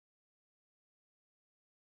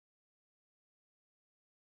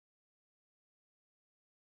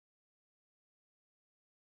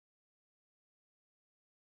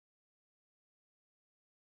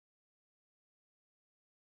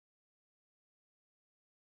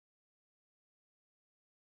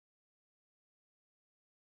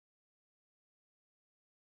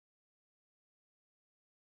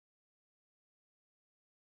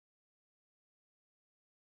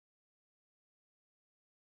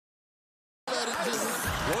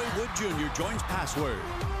Roy Wood Jr. joins Password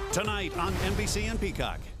tonight on NBC and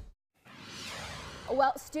Peacock.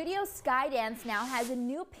 Well, Studio Skydance now has a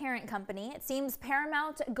new parent company. It seems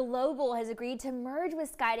Paramount Global has agreed to merge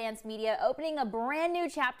with Skydance Media, opening a brand new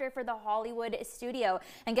chapter for the Hollywood studio.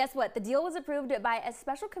 And guess what? The deal was approved by a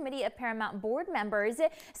special committee of Paramount board members.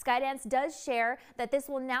 Skydance does share that this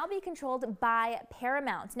will now be controlled by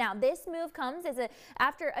Paramount. Now, this move comes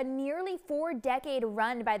after a nearly 4-decade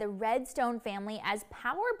run by the Redstone family as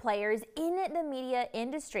power players in the media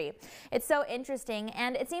industry. It's so interesting,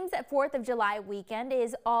 and it seems that 4th of July weekend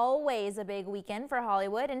is always a big weekend for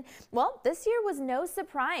Hollywood, and well, this year was no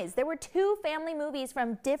surprise. There were 2 family movies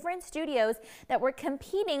from different studios that were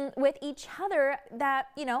competing with each other that,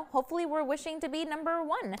 you know, hopefully we're wishing to be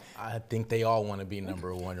 #1. I think they all want to be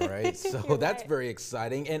 #1, right? So that's very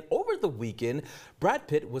exciting. And over the weekend, Brad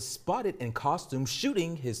Pitt was spotted in costume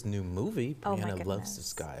shooting his new movie. Brianna loves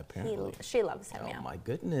this guy, apparently. She loves him, yeah. Oh my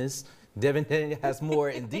goodness. Devin has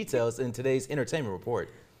more in details in today's entertainment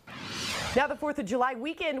report. Now, the 4th of July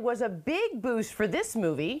weekend was a big boost for this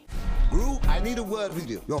movie. Gru, I need a word with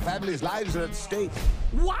you. Your family's lives are at stake.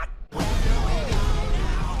 What?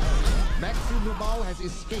 Maxime Nubal has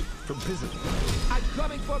escaped from prison. I'm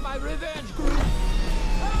coming for my revenge, Gru.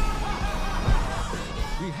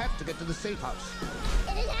 We have to get to the safe house.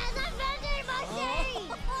 It has a vending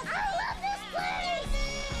machine! I love this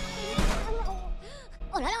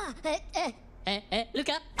place! Look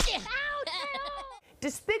up!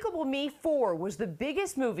 Despicable Me 4 was the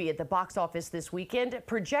biggest movie at the box office this weekend,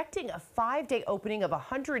 projecting a 5-day opening of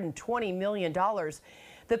 $120 million.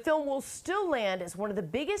 The film will still land as one of the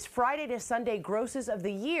biggest Friday to Sunday grosses of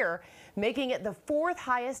the year, making it the 4th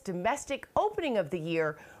highest domestic opening of the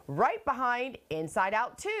year, right behind Inside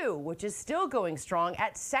Out 2, which is still going strong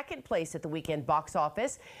at 2nd place at the weekend box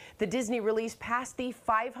office. The Disney release passed the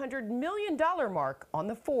 $500 million mark on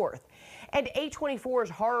the 4th. And A24's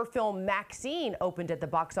horror film Maxine opened at the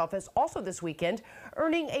box office also this weekend,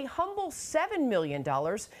 earning a humble $7 million.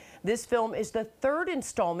 This film is the 3rd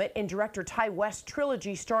installment in director Ty West's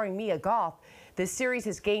trilogy starring Mia Goth. This series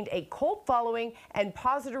has gained a cult following, and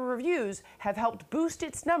positive reviews have helped boost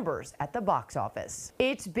its numbers at the box office.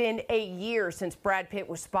 It's been a year since Brad Pitt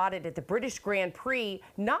was spotted at the British Grand Prix,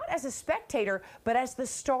 not as a spectator, but as the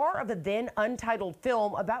star of a then untitled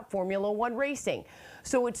film about Formula One racing.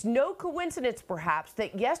 So it's no coincidence, perhaps,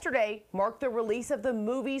 that yesterday marked the release of the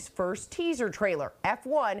movie's first teaser trailer,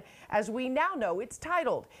 F1, as we now know it's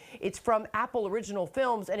titled. It's from Apple Original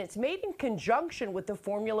Films, and it's made in conjunction with the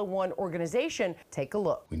Formula One organization. Take a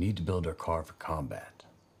look. We need to build our car for combat.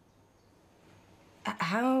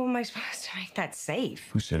 How am I supposed to make that safe?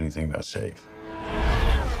 Who said anything about safe?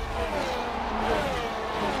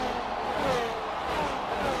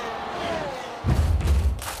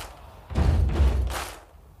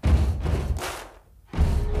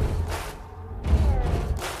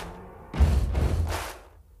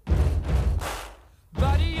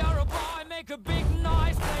 A big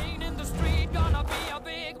noise playing in the street, gonna be a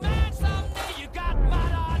big man someday. You got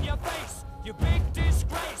mud on your face, you big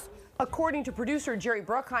disgrace. According to producer Jerry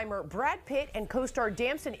Bruckheimer, Brad Pitt and co-star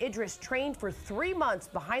Damson Idris trained for 3 months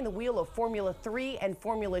behind the wheel of Formula 3 and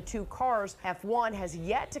Formula 2 cars. F1 has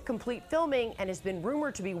yet to complete filming and has been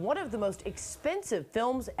rumored to be one of the most expensive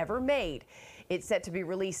films ever made. It's set to be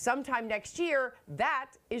released sometime next year. That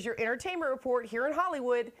is your entertainment report here in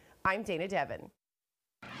Hollywood. I'm Dana Devin.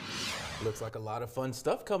 Looks like a lot of fun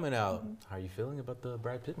stuff coming out. How are you feeling about the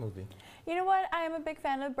Brad Pitt movie? You know what? I am a big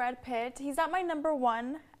fan of Brad Pitt. He's not my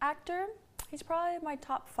 #1 actor. He's probably my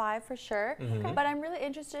top 5 for sure. But I'm really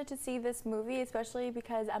interested to see this movie, especially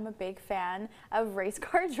because I'm a big fan of race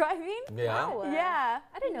car driving. Yeah? Wow. Yeah.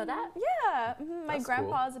 I didn't know that. Yeah. My That's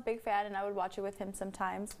grandpa cool. is a big fan, and I would watch it with him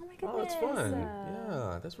sometimes. Oh my goodness. Oh, that's fun.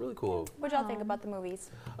 Yeah, that's really cool. What y'all think about the movies?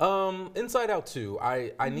 Inside Out 2.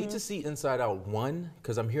 I need to see Inside Out 1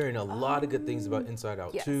 because I'm hearing a lot of good things about Inside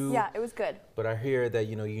Out 2. Yeah, it was good. But I hear that,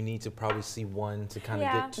 you know, you need to probably see 1 to kind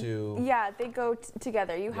of get to. Yeah, they go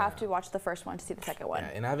together. You have to watch the first one to see the second one. Yeah,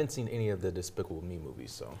 and I haven't seen any of the Despicable Me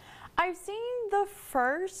movies, so. I've seen the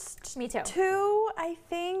first Me too. 2, I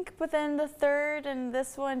think, but then the third and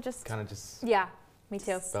this one just kind of just. Yeah, me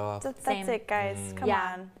too. That's it, guys. Come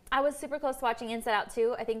on. I was super close to watching Inside Out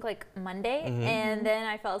 2, I think like Monday, and then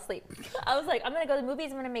I fell asleep. I was like, I'm going to go to the movies,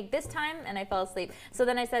 I'm going to make this time, and I fell asleep. So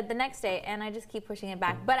then I said the next day, and I just keep pushing it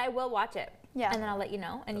back. But I will watch it. Yeah. And then I'll let you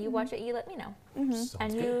know. And you watch it, you let me know. Sounds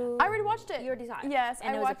And good. you... I already watched it. You already saw it. Yes,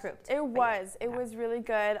 and I it watched, was approved. It was. It was really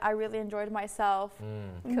good. I really enjoyed myself.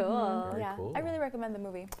 Cool. Very Yeah. cool. I really recommend the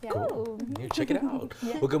movie. Yeah. Cool. You check it out.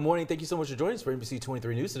 Well, good morning. Thank you so much for joining us for NBC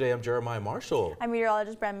 23 News today. I'm Jeremiah Marshall. I'm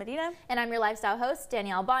meteorologist Brand Medina. And I'm your lifestyle host,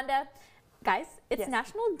 Danielle Banda. Guys, it's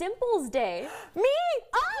National Dimples Day. Me?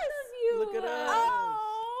 Us? Look at us.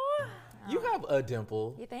 Oh. You have a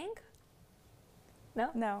dimple. You think? No?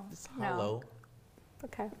 No. It's hollow.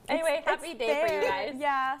 Okay. Anyway, happy day for you guys.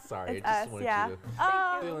 Yeah. Sorry, it's I just us, wanted yeah. you to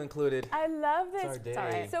Oh, feel included. I love It's this. our day. It's all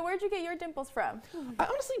right. So where'd you get your dimples from? I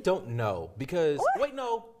honestly don't know because wait,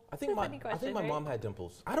 no. I think It's a funny question, my right? mom had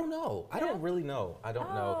dimples. I don't know. I don't really know. I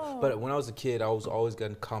don't know. Oh. But when I was a kid, I was always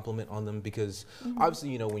getting compliment on them because obviously,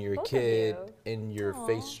 you know, when you're a kid and your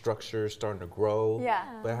face structure is starting to grow. Yeah.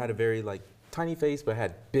 But I had a very like tiny face, but I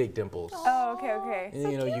had big dimples. Oh, okay, okay.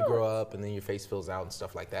 And you know, you grow up and then your face fills out and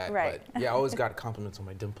stuff like that. Right. But yeah, I always got compliments on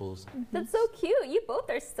my dimples. That's so cute. You both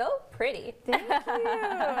are so pretty. Thank you.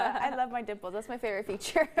 I love my dimples. That's my favorite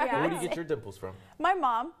feature. Where do you get your dimples from? My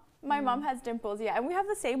mom. My mom has dimples, yeah, and we have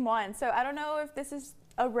the same one. So I don't know if this is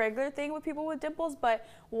a regular thing with people with dimples, but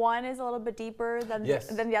one is a little bit deeper than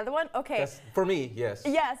the other one. Okay. That's, for me, yes.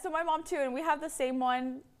 Yeah, so my mom too, and we have the same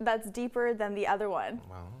one that's deeper than the other one.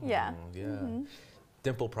 Wow. Yeah. Yeah.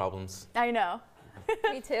 Dimple problems. I know.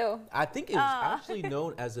 Me too. I think it was actually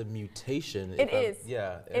known as a mutation. It is.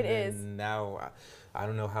 Yeah. It is. Now, I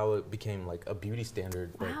don't know how it became like a beauty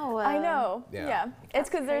standard. But Wow. I know. Yeah. Yeah. It's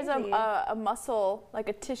because there's crazy. a muscle, like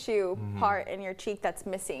a tissue part in your cheek that's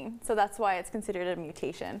missing. So that's why it's considered a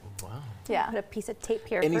mutation. Wow. Yeah. Put a piece of tape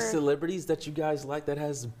here. Any for... celebrities that you guys like that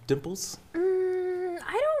has dimples?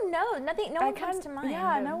 I don't know. Nothing. No one comes to mind.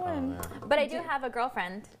 Yeah, no one. But I do have a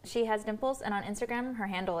girlfriend. She has dimples, and on Instagram, her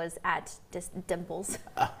handle is @dimples. It's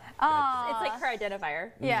like her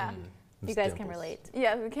identifier. Yeah. You guys can relate.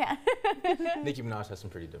 Yeah, we can. Nicki Minaj has some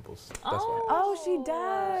pretty dimples. That's Oh. why. Oh, she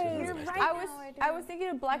does. You're right. I was thinking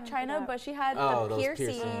of Black China, but she had Oh, the those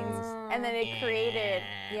piercings, and then it created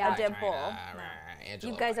a dimple.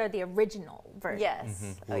 You guys are the original version.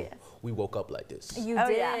 Yes. Oh yes. We woke up like this. You Oh,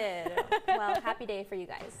 did. yeah. Well, happy day for you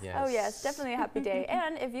guys. Yes. Oh yes, definitely a happy day.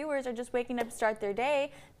 And if viewers are just waking up to start their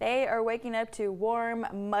day, they are waking up to warm,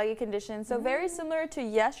 muggy conditions. So very similar to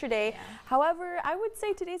yesterday. However, I would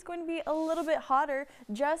say today's going to be a little bit hotter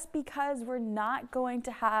just because we're not going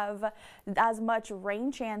to have as much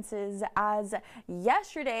rain chances as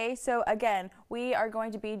yesterday. So again, we are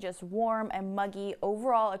going to be just warm and muggy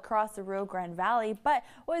overall across the Rio Grande Valley. But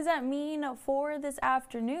what does that mean for this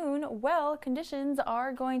afternoon? Well, conditions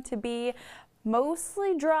are going to be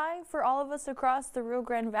mostly dry for all of us across the Rio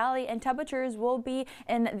Grande Valley, and temperatures will be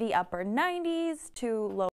in the upper 90s to low